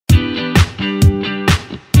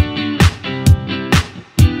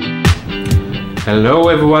Hello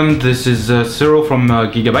everyone, this is Cyril from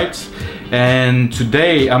GIGABYTE, and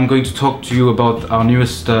today I'm going to talk to you about our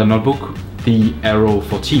newest notebook, the Aero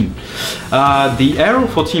 14. The Aero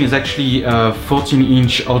 14 is actually a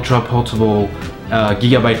 14-inch ultra-portable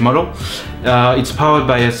Gigabyte model. It's powered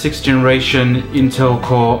by a 6th generation Intel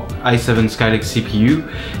Core i7 Skylake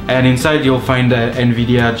CPU, and inside you'll find a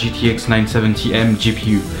NVIDIA GTX 970M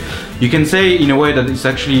GPU. You can say in a way that it's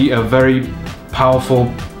actually a very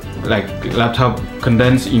powerful laptop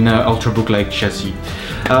condensed in an ultrabook like chassis,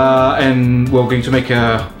 and we're going to make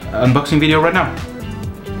an unboxing video right now.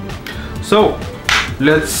 So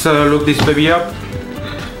let's look this baby up,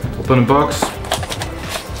 open the box.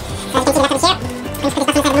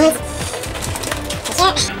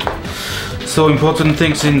 So important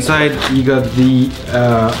things inside, you got the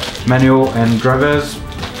manual and drivers,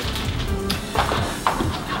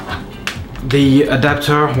 the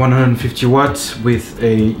adapter 150 watts with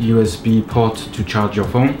a USB port to charge your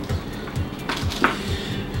phone,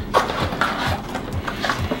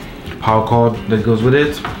 power cord that goes with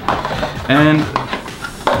it, and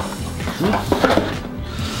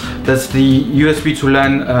that's the USB to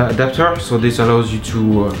LAN adapter, so this allows you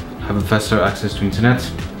to have a faster access to internet.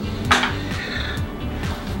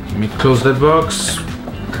 Let me close that box.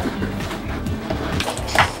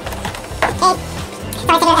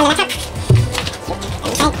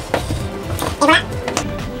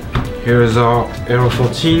 Here is our Aero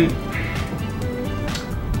 14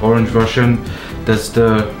 orange version. That's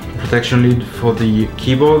the protection lead for the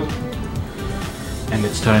keyboard, and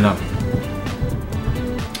it's turned up.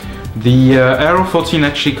 The Aero 14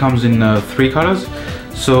 actually comes in 3 colors.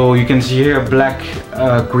 So you can see here black,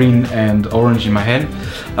 green and orange in my hand.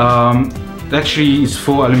 Actually it's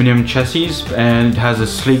full aluminum chassis and it has a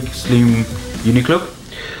sleek, slim, unique look.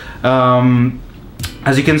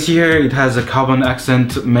 As you can see here, it has a carbon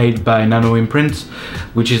accent made by Nano Imprint,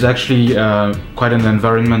 which is actually quite an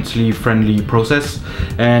environmentally friendly process,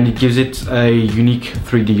 and it gives it a unique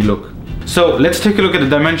 3D look. So let's take a look at the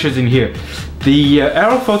dimensions in here. The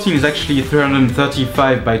Aero 14 is actually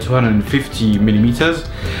 335 by 250 millimeters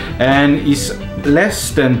and is less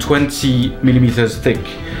than 20 millimeters thick,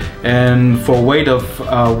 and for a weight of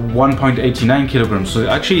 1.89 kilograms. So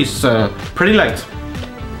actually it's pretty light.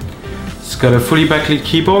 It's got a fully backlit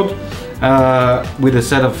keyboard with a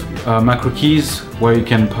set of macro keys where you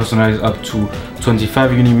can personalize up to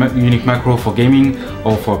 25 unique macro for gaming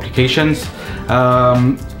or for applications.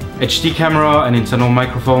 HD camera, an internal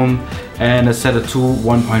microphone, and a set of two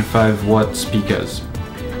 1.5 watt speakers.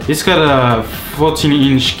 It's got a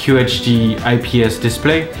 14-inch QHD IPS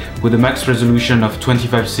display with a max resolution of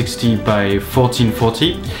 2560 by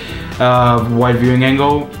 1440, wide viewing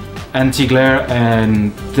angle, anti-glare,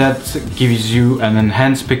 and that gives you an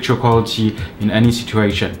enhanced picture quality in any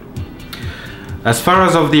situation. As far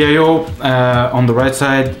as of the I/O, on the right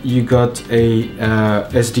side you got a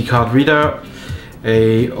SD card reader,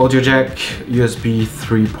 a audio jack, USB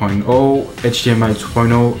 3.0, HDMI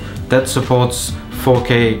 2.0 that supports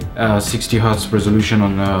 4K 60Hz resolution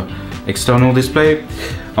on external display.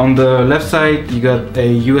 On the left side you got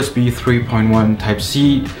a USB 3.1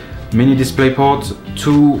 Type-C mini display port,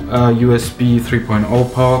 2 USB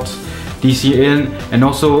 3.0 ports, DC in, and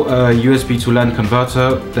also a USB to LAN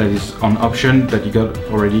converter that is on option that you got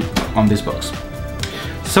already on this box.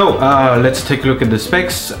 So let's take a look at the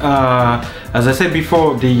specs. As I said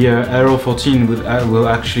before, the Aero 14 will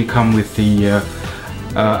actually come with the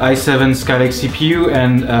i7 Skylake CPU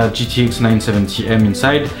and GTX 970M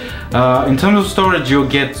inside. In terms of storage, you'll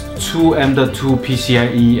get 2 M.2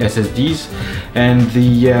 PCIe SSDs, and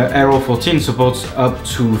the Aero 14 supports up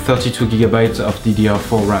to 32 GB of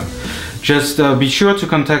DDR4 RAM. Just be sure to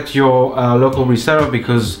contact your local reseller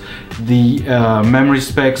because the memory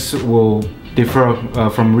specs will differ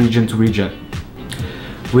from region to region.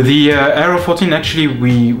 With the Aero 14, actually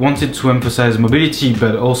we wanted to emphasize mobility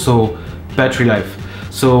but also battery life.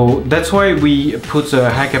 So that's why we put a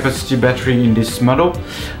high capacity battery in this model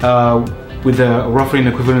with roughly an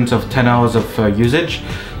equivalent of 10 hours of usage.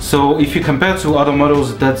 So if you compare to other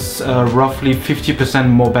models, that's roughly 50%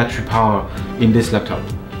 more battery power in this laptop.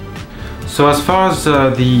 So as far as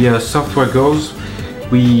the software goes,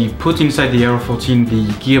 we put inside the Aero 14 the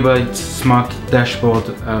GIGABYTE Smart Dashboard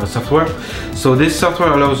software. So this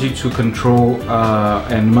software allows you to control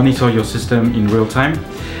and monitor your system in real time.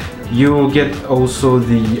 You'll get also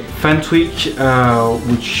the fan tweak,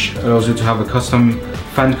 which allows you to have a custom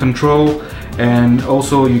fan control, and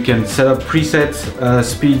also you can set up preset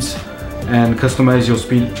speeds and customize your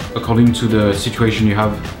speed according to the situation you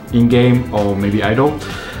have in game or maybe idle.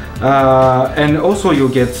 And also you'll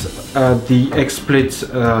get the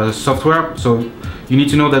XSplit software. So you need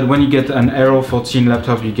to know that when you get an Aero 14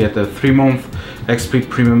 laptop, you get a 3-month XSplit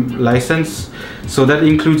premium license. So that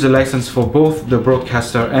includes a license for both the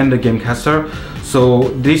broadcaster and the gamecaster. So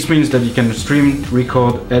this means that you can stream,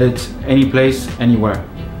 record, edit any place, anywhere.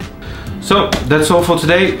 So that's all for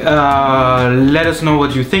today. Let us know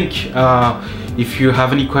what you think. If you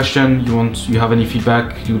have any question, you have any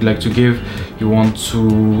feedback you would like to give, you want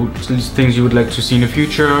to things you would like to see in the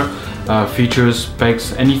future, features,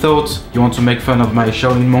 specs, any thoughts, you want to make fun of my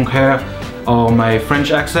Shaolin monk hair or my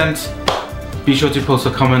French accent, be sure to post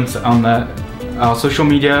a comment on our social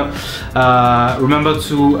media. Remember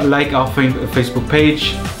to like our Facebook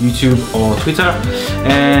page, YouTube or Twitter,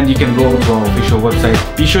 and you can go to our official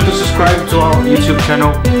website. Be sure to subscribe to our YouTube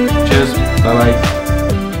channel. Cheers, bye bye.